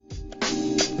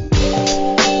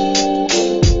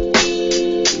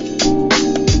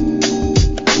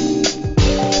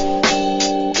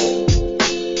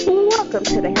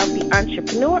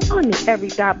on the Every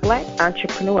Black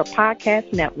Entrepreneur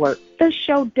Podcast Network, the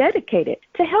show dedicated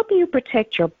to helping you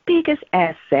protect your biggest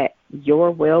asset,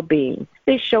 your well-being.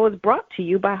 This show is brought to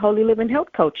you by Holy Living Health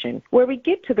Coaching, where we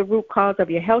get to the root cause of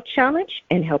your health challenge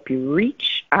and help you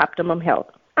reach optimum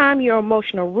health. I'm your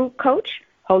emotional root coach,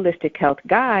 holistic health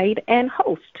guide, and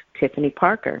host, Tiffany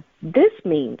Parker. This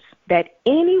means that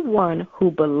anyone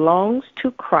who belongs to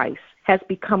Christ has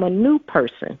become a new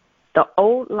person. The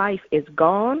old life is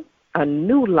gone. A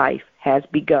new life has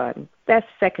begun. That's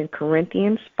 2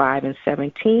 Corinthians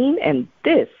 5:17, and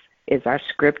this is our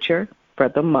scripture for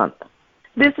the month.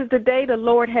 This is the day the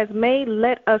Lord has made.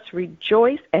 Let us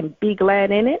rejoice and be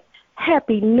glad in it.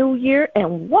 Happy New Year,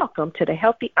 and welcome to the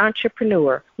Healthy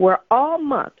Entrepreneur, where all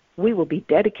month we will be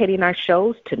dedicating our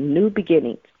shows to new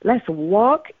beginnings. Let's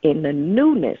walk in the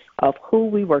newness of who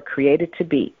we were created to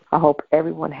be. I hope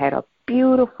everyone had a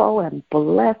beautiful and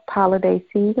blessed holiday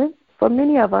season. For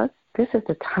many of us, this is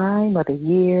the time of the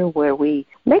year where we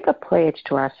make a pledge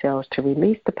to ourselves to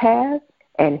release the past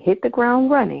and hit the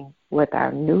ground running with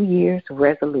our New Year's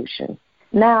resolution.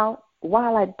 Now,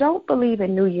 while I don't believe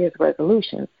in New Year's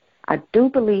resolutions, I do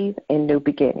believe in new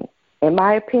beginnings. In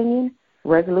my opinion,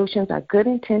 resolutions are good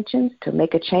intentions to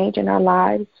make a change in our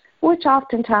lives, which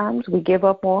oftentimes we give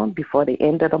up on before the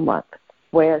end of the month,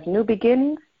 whereas new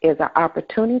beginnings is an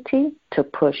opportunity to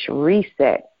push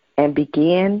reset and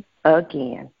begin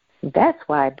again. That's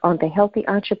why on The Healthy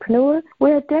Entrepreneur,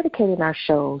 we're dedicating our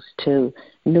shows to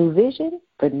new vision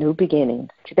for new beginnings.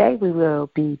 Today we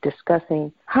will be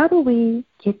discussing how do we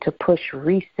get to push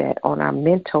reset on our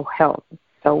mental health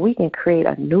so we can create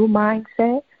a new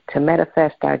mindset to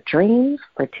manifest our dreams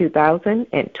for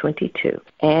 2022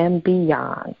 and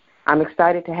beyond. I'm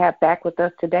excited to have back with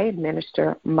us today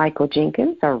Minister Michael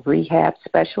Jenkins, a rehab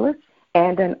specialist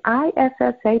and an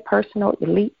ISSA personal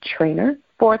elite trainer,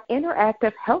 for an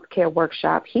interactive healthcare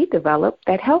workshop he developed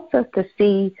that helps us to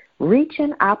see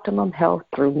reaching optimum health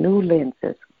through new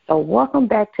lenses. So welcome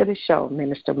back to the show,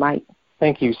 Minister Mike.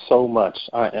 Thank you so much.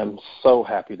 I am so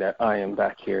happy that I am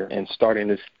back here and starting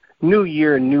this new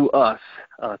year, new us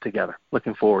together.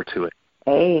 Looking forward to it.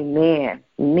 Amen.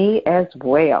 Me as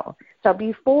well. So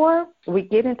before we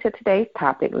get into today's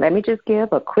topic, let me just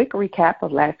give a quick recap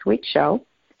of last week's show.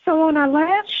 So on our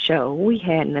last show, we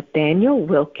had Nathaniel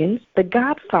Wilkins, the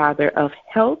godfather of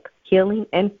health, healing,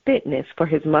 and fitness, for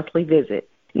his monthly visit.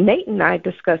 Nate and I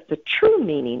discussed the true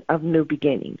meaning of new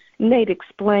beginnings. Nate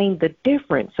explained the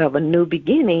difference of a new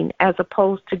beginning as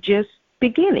opposed to just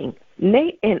beginning.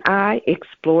 Nate and I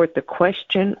explored the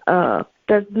question of,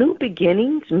 does new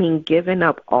beginnings mean giving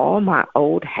up all my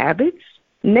old habits?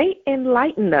 Nate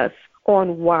enlightened us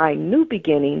on why new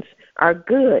beginnings are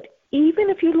good, even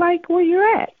if you like where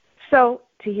you're at. So,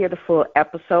 to hear the full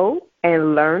episode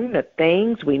and learn the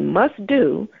things we must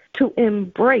do to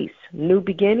embrace new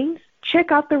beginnings,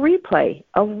 check out the replay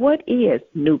of What is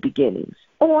New Beginnings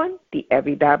on the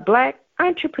Every Black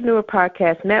Entrepreneur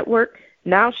Podcast Network,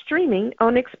 now streaming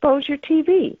on Exposure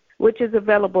TV, which is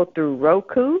available through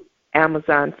Roku,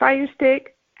 Amazon Fire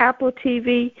Stick, Apple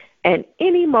TV, and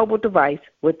any mobile device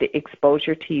with the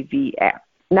Exposure TV app.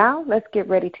 Now, let's get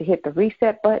ready to hit the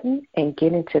reset button and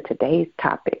get into today's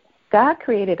topic. God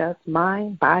created us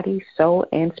mind, body, soul,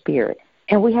 and spirit,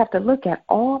 and we have to look at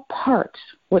all parts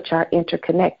which are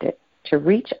interconnected to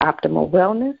reach optimal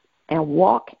wellness and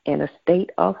walk in a state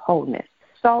of wholeness.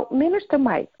 So, Minister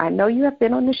Mike, I know you have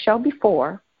been on the show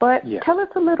before, but Tell us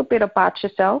a little bit about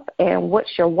yourself and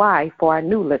what's your why for our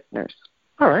new listeners.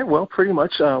 All right. Well, pretty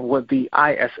much what the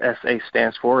ISSA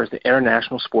stands for is the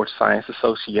International Sports Science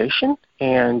Association,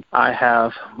 and I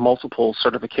have multiple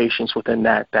certifications within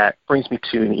that brings me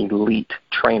to an elite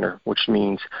trainer, which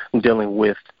means I'm dealing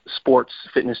with sports,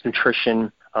 fitness,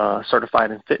 nutrition,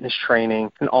 certified in fitness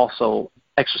training, and also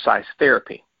exercise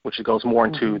therapy, which goes more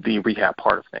into the rehab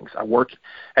part of things. I work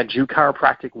at Jude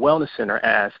Chiropractic Wellness Center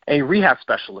as a rehab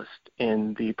specialist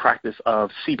in the practice of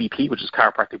CBP, which is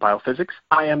chiropractic biophysics.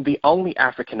 I am the only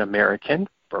African-American,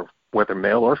 whether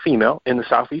male or female, in the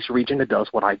Southeast region that does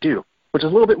what I do, which is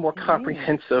a little bit more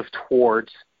comprehensive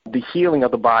towards the healing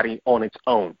of the body on its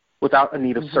own without a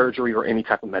need of surgery or any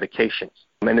type of medications.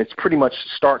 And it pretty much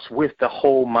starts with the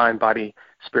whole mind, body,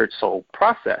 spirit, soul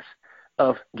process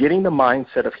of getting the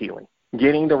mindset of healing,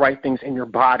 getting the right things in your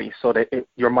body so that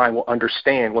your mind will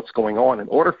understand what's going on in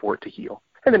order for it to heal.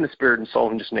 And then the spirit and soul,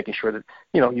 and just making sure that,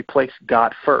 you place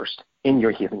God first in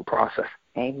your healing process.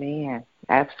 Amen.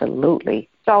 Absolutely.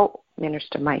 So,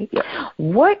 Minister Mike,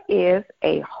 what is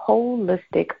a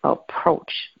holistic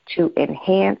approach to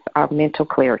enhance our mental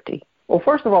clarity? Well,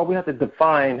 first of all, we have to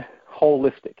define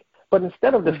holistic. But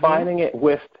instead of defining it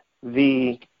with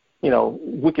the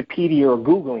Wikipedia or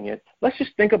Googling it. Let's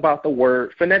just think about the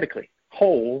word phonetically,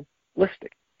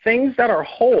 holistic. Things that are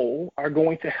whole are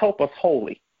going to help us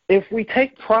wholly. If we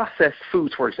take processed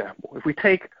foods, for example, if we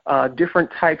take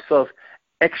different types of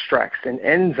extracts and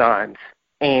enzymes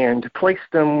and place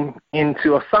them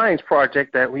into a science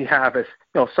project that we have as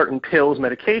certain pills,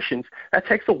 medications, that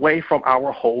takes away from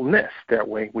our wholeness. That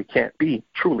way we can't be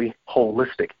truly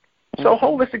holistic. So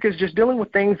holistic is just dealing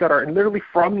with things that are literally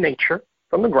from nature,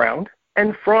 from the ground,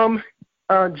 and from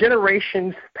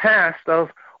generations past of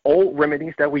old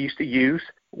remedies that we used to use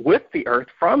with the earth,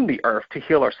 from the earth, to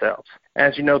heal ourselves.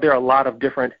 As you know, there are a lot of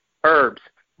different herbs,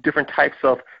 different types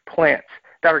of plants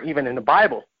that are even in the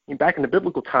Bible. Back in the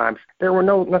biblical times, there were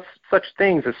no such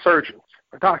things as surgeons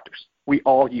or doctors. We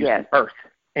all used the earth.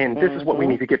 And this is what we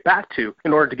need to get back to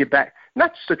in order to get back,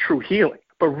 not just a true healing,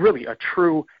 but really a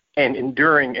true and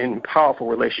enduring and powerful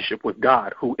relationship with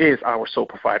God, who is our sole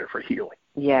provider for healing.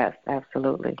 Yes,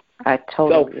 absolutely. I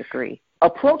totally agree.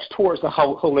 Approach towards the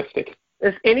holistic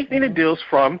is anything that deals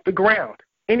from the ground,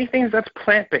 anything that's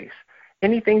plant-based,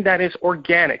 anything that is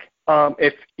organic,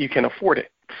 if you can afford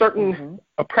it. Certain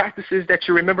practices that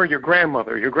you remember your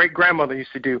grandmother, your great-grandmother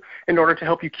used to do in order to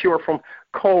help you cure from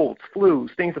colds,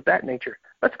 flus, things of that nature.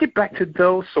 Let's get back to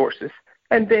those sources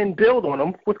and then build on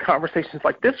them with conversations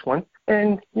like this one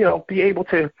and, be able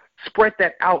to spread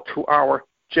that out to our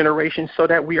generation so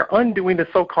that we are undoing the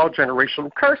so-called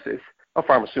generational curses of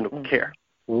pharmaceutical care.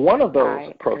 One of those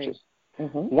approaches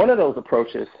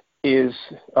is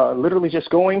literally just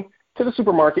going to the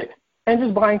supermarket and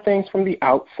just buying things from the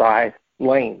outside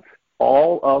lanes,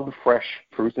 all of the fresh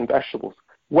fruits and vegetables.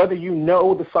 Whether you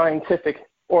know the scientific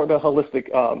or the holistic,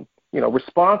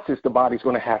 responses the body's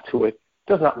going to have to it,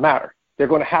 does not matter. They're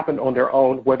going to happen on their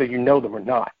own, whether you know them or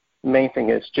not. The main thing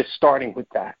is just starting with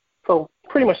that. So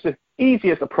pretty much the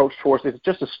easiest approach towards it is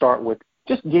just to start with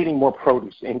just getting more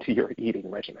produce into your eating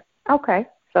regimen. Okay.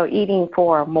 So eating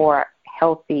for a more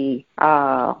healthy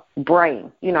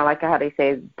brain, like how they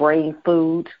say brain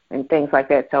food and things like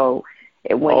that. So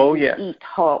when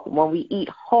we eat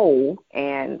whole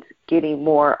and getting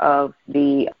more of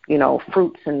the,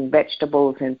 fruits and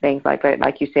vegetables and things like that,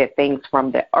 like you said, things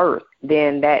from the earth,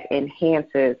 then that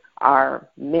enhances our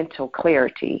mental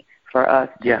clarity for us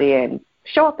to then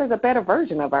show up as a better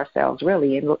version of ourselves,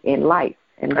 really, in life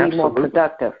and be more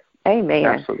productive. Amen.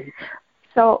 Absolutely.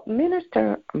 So,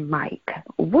 Minister Mike,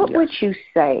 what would you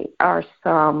say are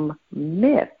some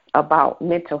myths about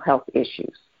mental health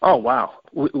issues? Oh, wow.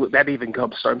 That even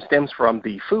stems from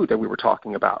the food that we were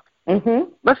talking about.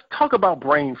 Let's talk about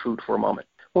brain food for a moment.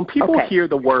 When people hear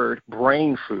the word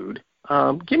brain food,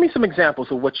 give me some examples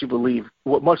of what you believe,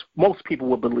 what most people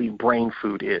would believe brain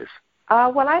food is.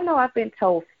 Well, I know I've been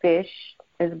told fish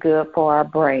is good for our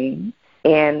brain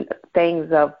and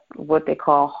things of what they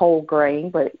call whole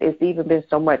grain, but it's even been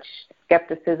so much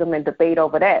skepticism and debate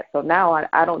over that. So now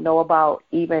I don't know about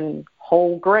even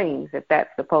whole grains, if that's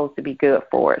supposed to be good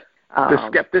for us. The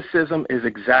skepticism is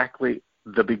exactly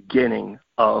the beginning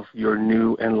of your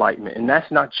new enlightenment. And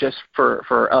that's not just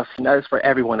for us, and that is for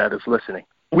everyone that is listening.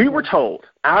 We were told,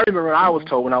 I remember I was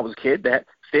told when I was a kid that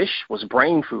fish was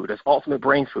brain food, it's ultimate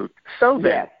brain food. So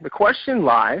then the question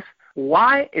lies,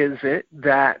 why is it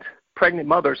that pregnant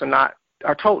mothers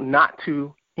are told not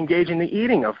to engage in the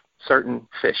eating of certain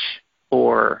fish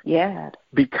or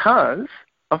because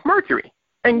of mercury?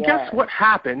 And guess what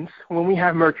happens when we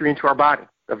have mercury into our body?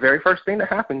 The very first thing that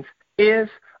happens is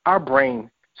our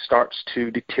brain starts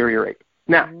to deteriorate.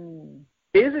 Now,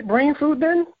 is it brain food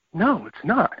then? No, it's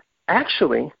not.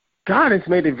 Actually, God has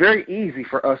made it very easy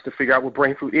for us to figure out what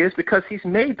brain food is because he's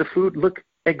made the food look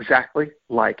exactly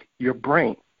like your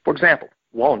brain. For example,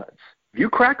 walnuts. If you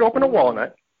crack open a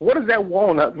walnut, what does that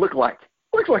walnut look like?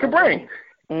 It looks like a brain.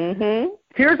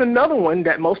 Here's another one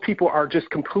that most people are just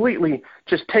completely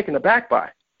just taken aback by.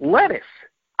 Lettuce.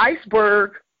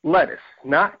 Iceberg lettuce.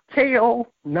 Not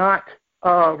kale, not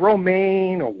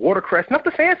romaine or watercress, not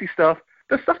the fancy stuff.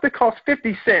 The stuff that costs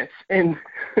 50 cents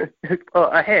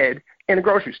a head in a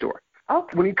grocery store.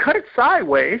 Okay. When you cut it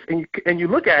sideways and you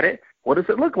look at it, what does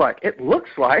it look like? It looks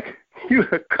like you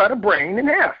cut a brain in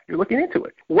half. You're looking into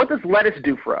it. What does lettuce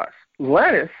do for us?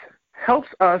 Lettuce helps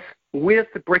us with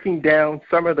breaking down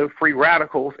some of the free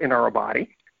radicals in our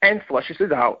body and flushes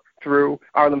it out through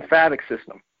our lymphatic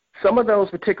system. Some of those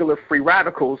particular free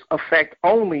radicals affect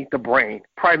only the brain,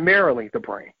 primarily the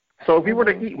brain. So if we were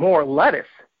to eat more lettuce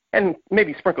and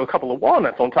maybe sprinkle a couple of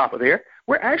walnuts on top of there,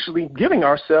 we're actually giving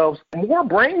ourselves more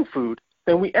brain food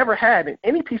than we ever had in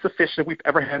any piece of fish that we've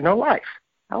ever had in our life.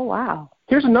 Oh, wow.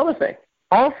 Here's another thing.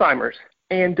 Alzheimer's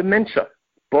and dementia,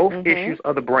 both issues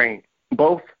of the brain,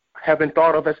 both have been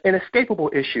thought of as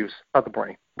inescapable issues of the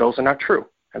brain. Those are not true.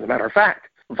 As a matter of fact,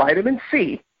 vitamin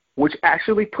C, which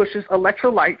actually pushes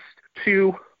electrolytes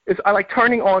to, it's like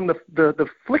turning on the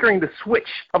flickering the switch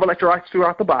of electrolytes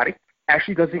throughout the body,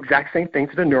 actually does the exact same thing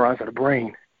to the neurons of the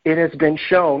brain. It has been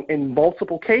shown in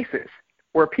multiple cases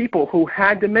where people who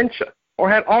had dementia or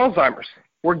had Alzheimer's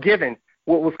were given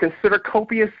what was considered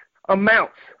copious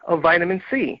amounts of vitamin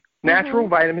C, natural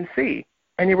vitamin C,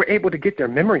 and they were able to get their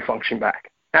memory function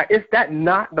back. Now, is that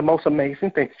not the most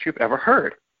amazing thing that you've ever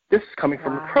heard? This is coming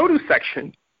from the produce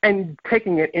section and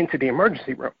taking it into the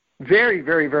emergency room. Very,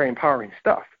 very, very empowering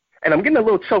stuff. And I'm getting a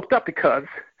little choked up because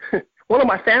one of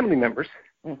my family members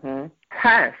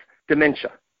has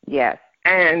dementia. Yes.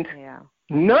 And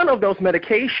none of those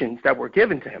medications that were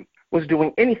given to him was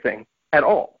doing anything at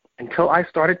all until I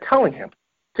started telling him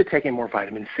to take in more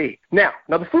vitamin C. Now,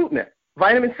 another food myth.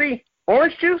 Vitamin C,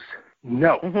 orange juice?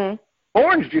 No.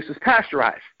 Orange juice is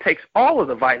pasteurized, takes all of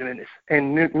the vitamins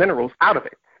and minerals out of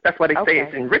it. That's why they say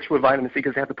it's enriched with vitamin C,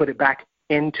 because they have to put it back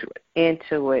into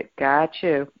it. Got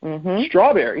you.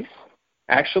 Strawberries,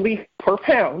 actually, per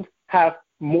pound, have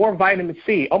more vitamin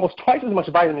C, almost twice as much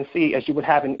vitamin C as you would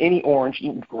have in any orange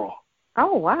eaten raw.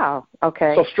 Oh, wow.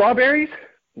 Okay. So strawberries,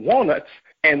 walnuts,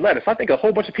 and lettuce. I think a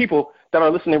whole bunch of people that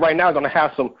are listening right now are going to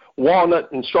have some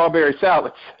walnut and strawberry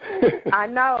salads. I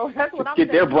know. That's what I'm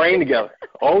Get their brain together.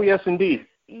 Oh, yes, indeed.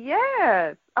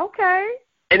 Yes. Okay.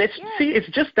 And it's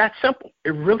just that simple.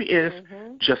 It really is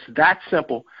just that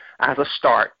simple as a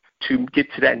start to get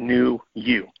to that new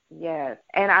you. Yes.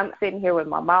 And I'm sitting here with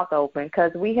my mouth open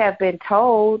because we have been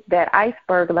told that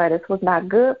iceberg lettuce was not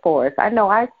good for us. I know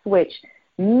I switched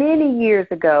many years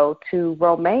ago to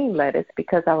romaine lettuce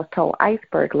because I was told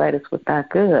iceberg lettuce was not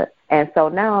good. And so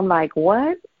now I'm like,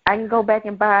 what? I can go back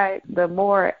and buy the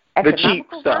more economical the cheap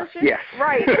stuff, version? yes.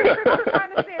 Right. I'm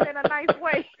trying to say it in a nice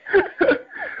way.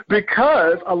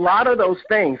 Because a lot of those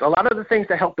things, a lot of the things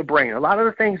that help the brain, a lot of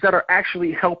the things that are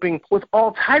actually helping with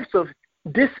all types of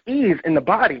dis-ease in the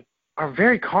body are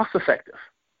very cost-effective,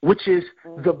 which is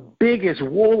the biggest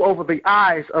wool over the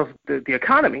eyes of the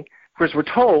economy, because we're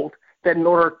told that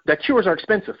that cures are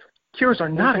expensive. Cures are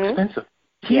not expensive.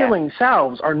 Healing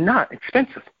salves are not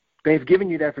expensive. They've given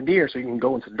you that veneer so you can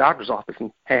go into the doctor's office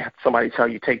and have somebody tell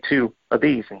you take 2 of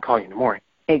these and call you in the morning.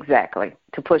 Exactly,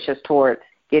 to push us towards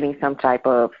getting some type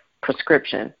of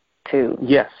prescription to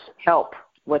help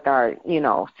with our,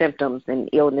 symptoms and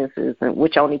illnesses, and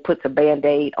which only puts a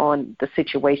Band-Aid on the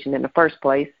situation in the first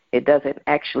place. It doesn't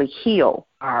actually heal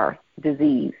our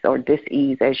disease or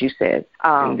dis-ease, as you said.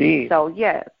 Indeed. So,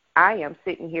 yes, I am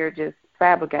sitting here just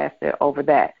flabbergasted over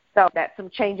that. So that's some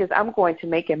changes I'm going to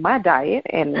make in my diet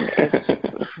and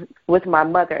with my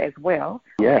mother as well.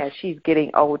 Yes. As she's getting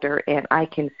older, and I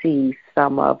can see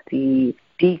some of the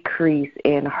decrease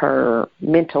in her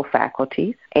mental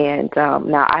faculties. And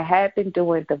now I have been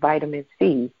doing the vitamin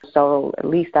C, so at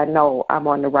least I know I'm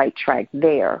on the right track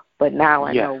there. But now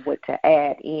I know what to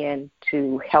add in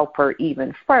to help her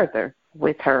even further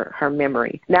with her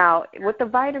memory. Now, with the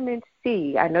vitamin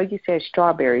C, I know you said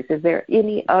strawberries. Is there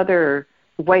any other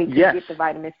way to get the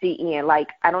vitamin C in? Like,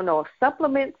 I don't know if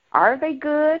supplements, are they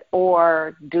good,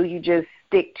 or do you just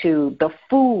stick to the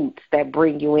foods that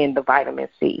bring you in the vitamin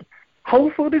C?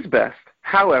 Whole food is best.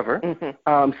 However,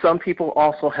 some people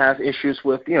also have issues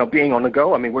with, being on the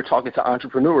go. I mean, we're talking to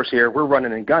entrepreneurs here. We're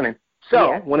running and gunning.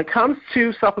 So when it comes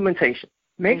to supplementation,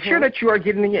 make sure that you are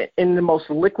getting it in the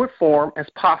most liquid form as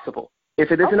possible.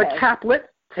 If it is in a caplet,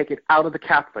 take it out of the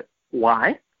caplet.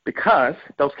 Why? Because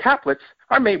those caplets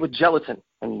are made with gelatin.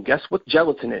 And guess what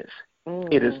gelatin is?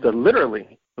 It is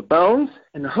literally the bones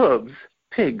and the hooves,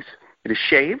 pigs. It is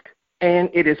shaved, and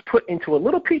it is put into a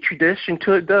little petri dish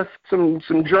until it does some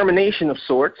germination of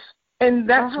sorts. And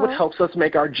that's what helps us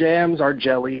make our jams, our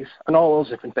jellies, and all those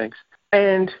different things.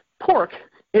 And pork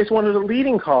is one of the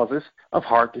leading causes of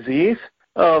heart disease,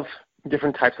 of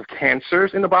different types of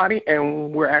cancers in the body,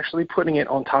 and we're actually putting it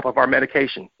on top of our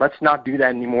medication. Let's not do that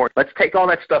anymore. Let's take all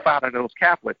that stuff out of those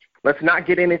caplets. Let's not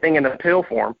get anything in a pill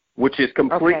form, which is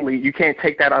completely, you can't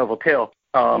take that out of a pill,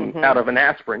 out of an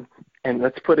aspirin, and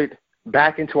let's put it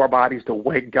back into our bodies the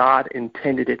way God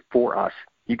intended it for us.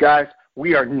 You guys,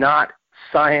 we are not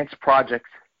science projects.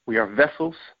 We are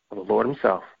vessels of the Lord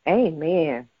himself.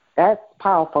 Amen. That's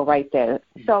powerful right there.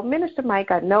 So, Minister Mike,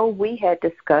 I know we had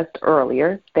discussed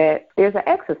earlier that there's an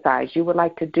exercise you would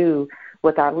like to do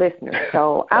with our listeners.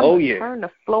 So I'm going to turn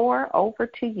the floor over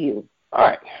to you. All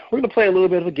right. We're going to play a little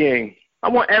bit of a game. I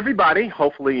want everybody,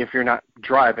 hopefully if you're not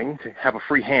driving, to have a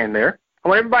free hand there. I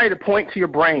want everybody to point to your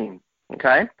brain,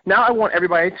 okay? Now I want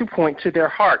everybody to point to their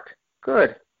heart.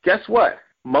 Good. Guess what?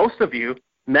 Most of you,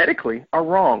 medically, are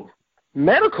wrong.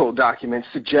 medical documents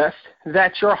suggest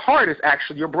that your heart is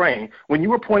actually your brain. When you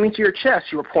were pointing to your chest,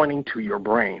 you were pointing to your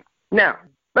brain. Now,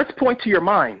 let's point to your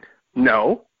mind.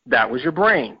 No, that was your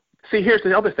brain. See, here's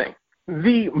the other thing.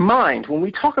 The mind, when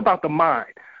we talk about the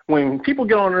mind, when people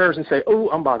get on nerves and say, oh,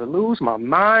 I'm about to lose my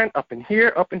mind up in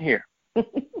here,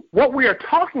 what we are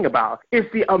talking about is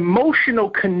the emotional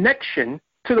connection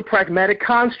to the pragmatic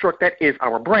construct that is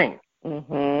our brain.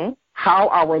 Mm-hmm. How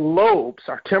our lobes,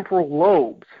 our temporal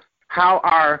lobes, how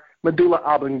our medulla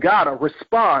oblongata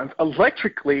responds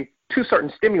electrically to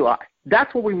certain stimuli.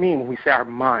 That's what we mean when we say our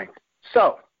mind.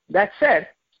 So, that said,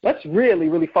 let's really,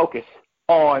 really focus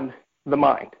on the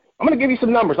mind. I'm going to give you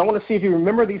some numbers. I want to see if you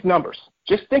remember these numbers.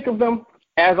 Just think of them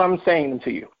as I'm saying them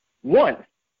to you. 1,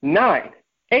 9,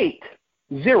 8,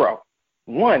 0,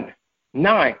 1,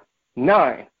 9,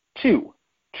 9, 2,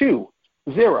 2,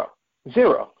 0,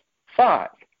 0, 5,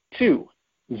 2,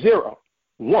 0,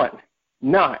 1,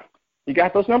 9. You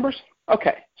got those numbers?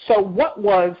 Okay. So what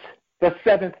was the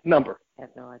seventh number? I have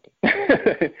no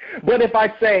idea. But if I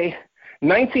say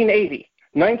 1980,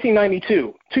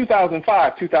 1992,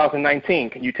 2005, 2019,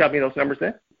 can you tell me those numbers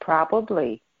then?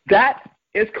 Probably. That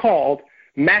is called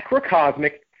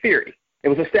macrocosmic theory. It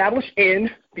was established in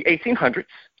the 1800s,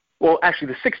 well,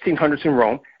 actually the 1600s in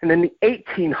Rome, and then the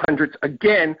 1800s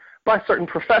again by certain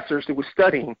professors who were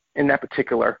studying in that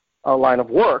particular line of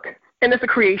work. And it's a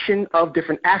creation of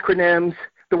different acronyms,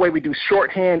 the way we do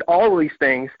shorthand, all of these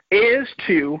things, is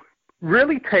to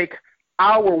really take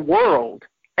our world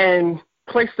and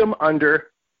place them under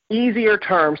easier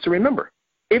terms to remember.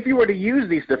 If you were to use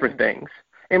these different things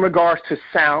in regards to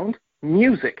sound,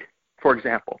 music, for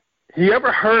example, you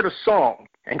ever heard a song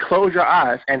and close your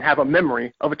eyes and have a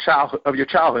memory of your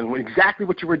childhood, and exactly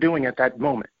what you were doing at that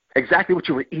moment, exactly what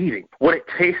you were eating, what it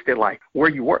tasted like, where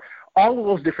you were? All of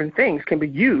those different things can be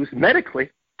used medically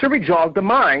to rejog the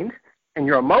mind and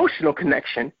your emotional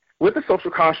connection with the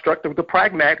social construct of the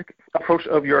pragmatic approach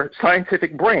of your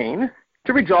scientific brain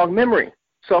to rejog memory.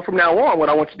 So from now on, what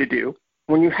I want you to do,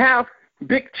 when you have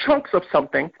big chunks of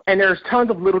something and there's tons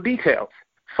of little details,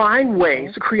 find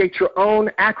ways to create your own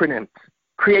acronyms,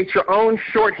 create your own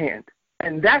shorthand,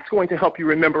 and that's going to help you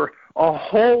remember a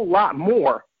whole lot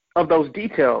more of those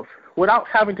details without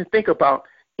having to think about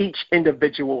each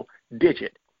individual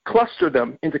digit. Cluster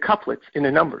them into couplets in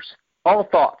the numbers. All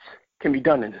thoughts can be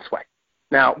done in this way.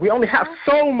 Now, we only have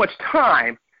so much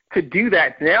time to do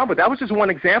that now, but that was just one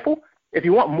example. If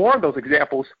you want more of those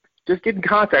examples, just get in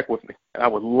contact with me. I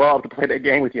would love to play that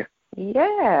game with you.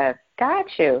 Yes, got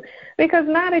you. Because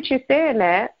now that you're saying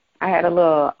that, I had a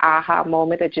little aha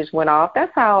moment that just went off.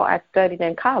 That's how I studied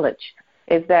in college,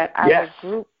 is that I would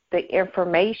group the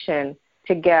information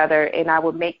together and I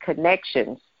would make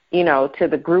connections, to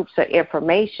the groups of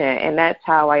information, and that's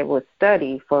how I would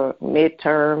study for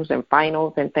midterms and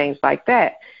finals and things like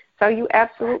that. So you're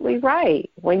absolutely right.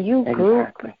 When you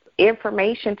group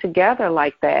information together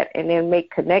like that and then make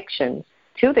connections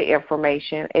to the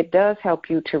information, it does help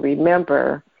you to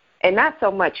remember, and not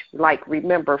so much like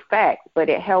remember facts, but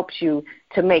it helps you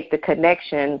to make the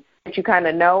connection that you kind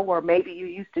of know or maybe you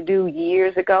used to do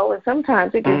years ago. And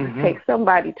sometimes it just takes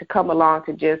somebody to come along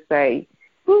to just say,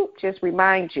 whoop, just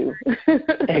remind you.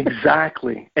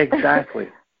 Exactly.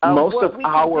 Most of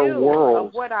our world.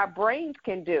 Of what our brains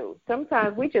can do.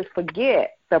 Sometimes we just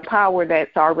forget the power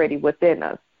that's already within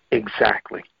us.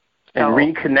 Exactly. And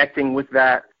reconnecting with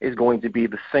that is going to be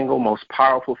the single most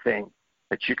powerful thing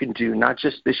that you can do, not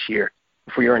just this year,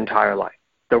 for your entire life.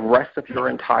 The rest of your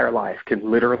entire life can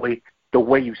literally, the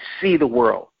way you see the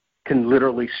world can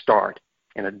literally start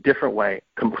in a different way,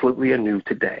 completely anew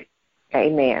today.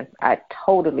 Amen. I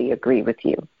totally agree with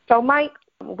you. So, Mike,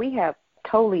 we have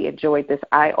totally enjoyed this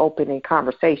eye-opening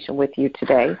conversation with you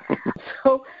today.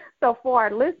 So for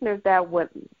our listeners that would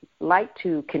like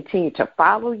to continue to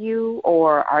follow you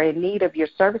or are in need of your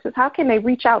services, how can they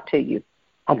reach out to you?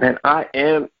 Oh, man, I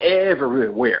am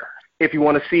everywhere. If you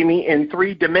want to see me in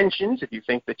 3 dimensions, if you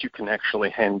think that you can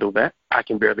actually handle that, I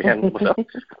can barely handle myself.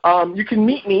 You can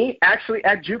meet me actually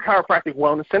at Jude Chiropractic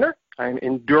Wellness Center. I'm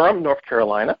in Durham, North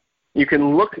Carolina. You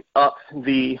can look up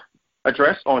the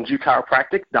address on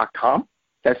JudeChiropractic.com.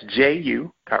 That's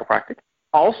J-U, chiropractic.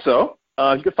 Also,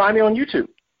 you can find me on YouTube.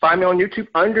 Find me on YouTube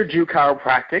under Jude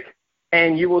Chiropractic,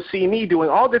 and you will see me doing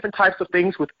all different types of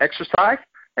things with exercise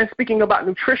and speaking about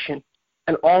nutrition.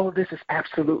 And all of this is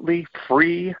absolutely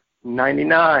free,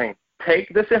 99. Take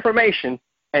this information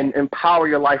and empower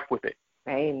your life with it.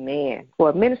 Amen.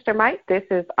 Well, Minister Mike, this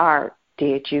is our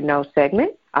Did You Know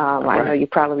segment. I know you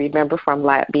probably remember from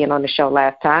being on the show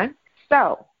last time.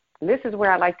 So This is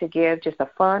where I like to give just a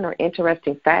fun or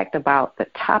interesting fact about the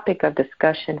topic of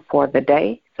discussion for the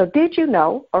day. So did you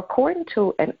know, according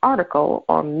to an article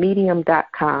on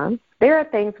Medium.com, there are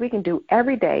things we can do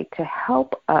every day to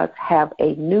help us have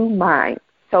a new mind.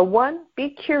 So one,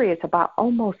 be curious about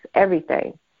almost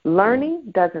everything. Learning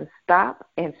doesn't stop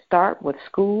and start with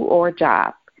school or a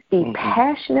job. Be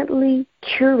passionately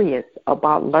curious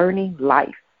about learning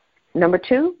life. Number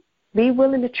two, be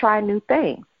willing to try new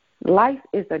things. Life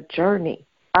is a journey.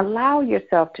 Allow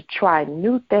yourself to try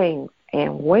new things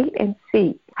and wait and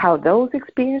see how those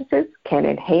experiences can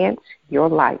enhance your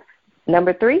life.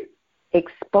 Number three,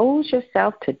 expose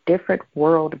yourself to different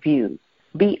worldviews.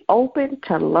 Be open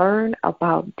to learn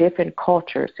about different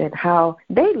cultures and how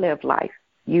they live life.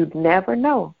 You'd never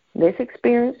know. This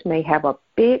experience may have a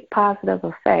big positive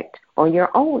effect on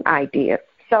your own ideas.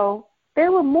 So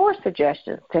there were more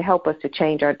suggestions to help us to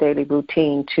change our daily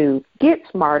routine to get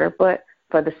smarter, but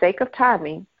for the sake of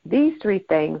timing, these three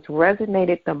things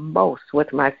resonated the most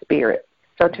with my spirit.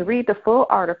 So to read the full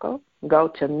article, go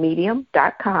to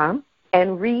Medium.com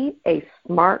and read A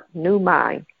Smart New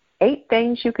Mind, 8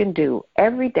 things you can do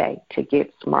every day to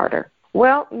get smarter.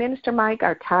 Well, Minister Mike,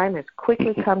 our time has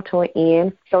quickly come to an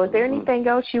end. So is there anything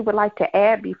else you would like to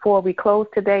add before we close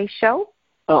today's show?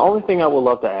 The only thing I would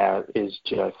love to add is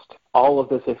just all of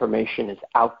this information is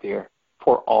out there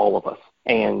for all of us.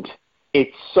 And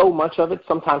it's so much of it,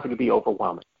 sometimes it can be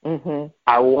overwhelming.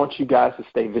 I want you guys to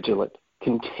stay vigilant.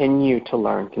 Continue to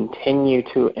learn. Continue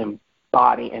to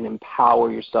embody and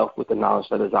empower yourself with the knowledge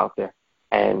that is out there.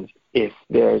 And if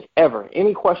there's ever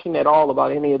any question at all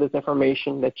about any of this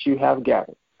information that you have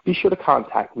gathered, be sure to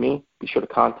contact me. Be sure to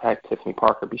contact Tiffany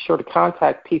Parker. Be sure to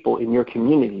contact people in your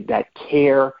community that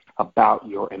care about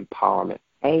your empowerment.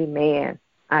 Amen.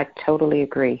 I totally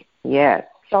agree. Yes.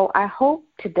 So I hope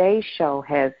today's show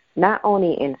has not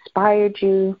only inspired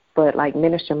you, but like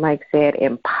Minister Mike said,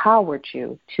 empowered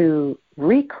you to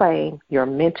reclaim your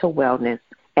mental wellness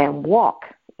and walk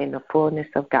in the fullness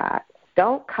of God.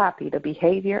 Don't copy the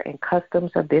behavior and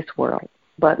customs of this world,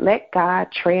 but let God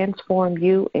transform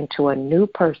you into a new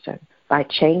person by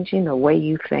changing the way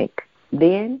you think.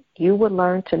 Then you will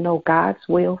learn to know God's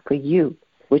will for you,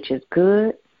 which is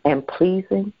good and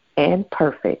pleasing and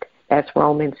perfect. That's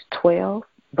Romans 12,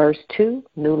 verse 2,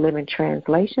 New Living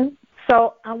Translation.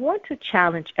 So I want to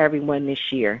challenge everyone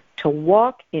this year to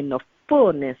walk in the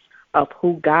fullness of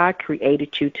who God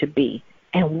created you to be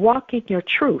and walk in your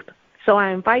truth. So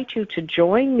I invite you to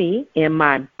join me in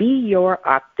my Be Your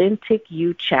Authentic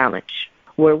You Challenge,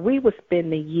 where we will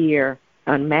spend the year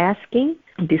unmasking,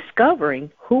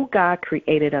 discovering who God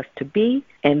created us to be,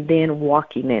 and then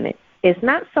walking in it. It's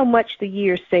not so much the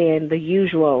year saying the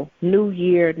usual new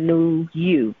year, new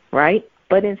you, right?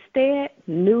 But instead,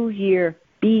 new year,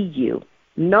 be you.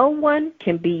 No one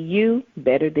can be you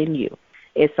better than you.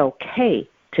 It's okay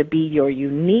to be your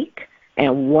unique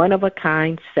and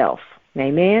one-of-a-kind self.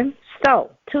 Amen?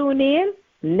 So tune in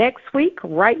next week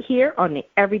right here on the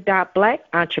Every Black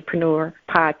Entrepreneur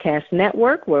Podcast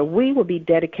Network, where we will be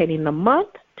dedicating the month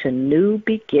to new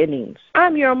beginnings.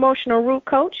 I'm your emotional root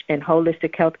coach and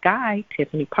holistic health guide,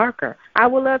 Tiffany Parker. I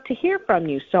would love to hear from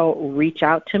you, so reach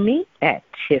out to me at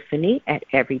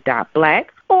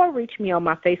Tiffany@Every.Black or reach me on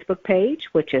my Facebook page,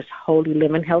 which is Holy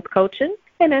Living Health Coaching,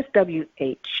 and that's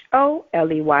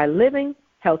WHOLEY Living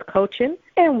Health Coaching.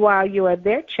 And while you are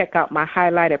there, check out my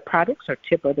highlighted products or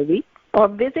tip of the week, or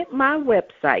visit my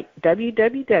website,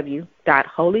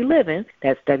 www.holyliving,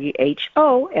 that's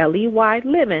WHOLEY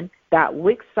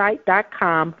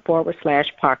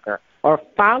living.wixsite.com/Parker, or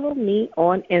follow me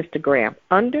on Instagram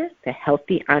under the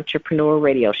Healthy Entrepreneur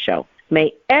Radio Show.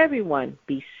 May everyone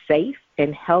be safe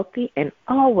and healthy and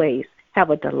always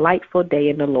have a delightful day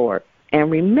in the Lord.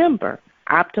 And remember,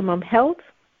 optimum health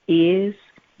is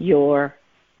your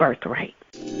birthright.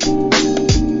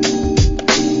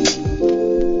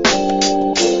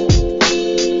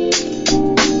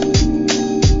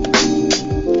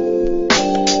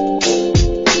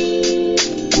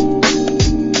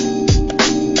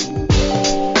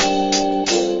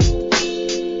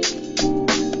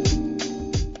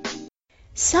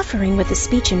 Suffering with a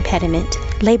speech impediment,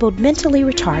 labeled mentally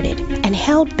retarded, and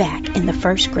held back in the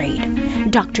first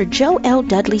grade, Dr. Joe L.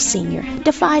 Dudley Sr.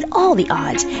 defied all the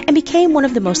odds and became one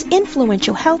of the most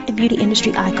influential health and beauty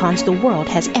industry icons the world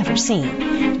has ever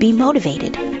seen. Be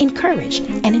motivated, encouraged,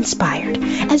 and inspired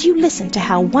as you listen to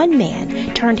how one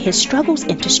man turned his struggles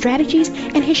into strategies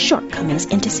and his shortcomings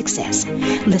into success.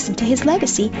 Listen to his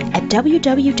legacy at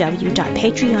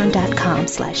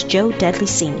www.patreon.com/Joe Dudley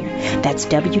Sr. That's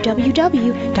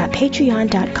www.patreon.com/Joe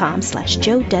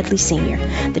www.patreon.com/Joe Dudley Sr.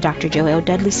 The Dr. Joe L.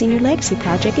 Dudley Sr. Legacy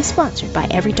Project is sponsored by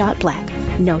Every.Black,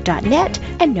 no .net,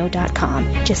 and no .com.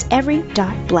 Just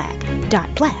Every.Black.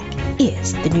 .black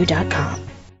is the new .com.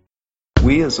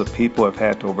 We as a people have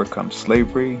had to overcome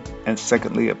slavery and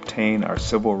secondly obtain our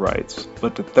civil rights.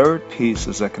 But the third piece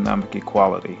is economic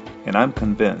equality. And I'm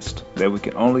convinced that we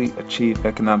can only achieve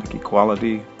economic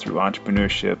equality through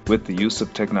entrepreneurship with the use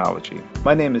of technology.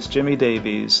 My name is Jimmy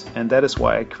Davies, and that is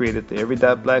why I created the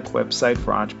Every.Black website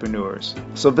for entrepreneurs.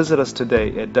 So visit us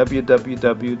today at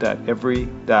www.every.black,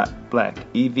 every.black.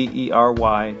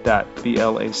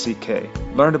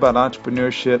 Learn about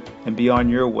entrepreneurship and be on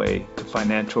your way to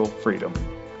financial freedom.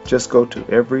 Just go to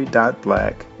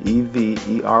every.black,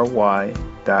 every.black.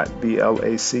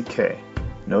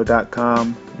 No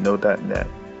 .com, no .net.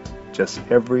 Just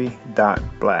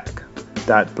Every.Black.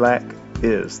 .black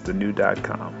is the new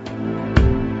 .com.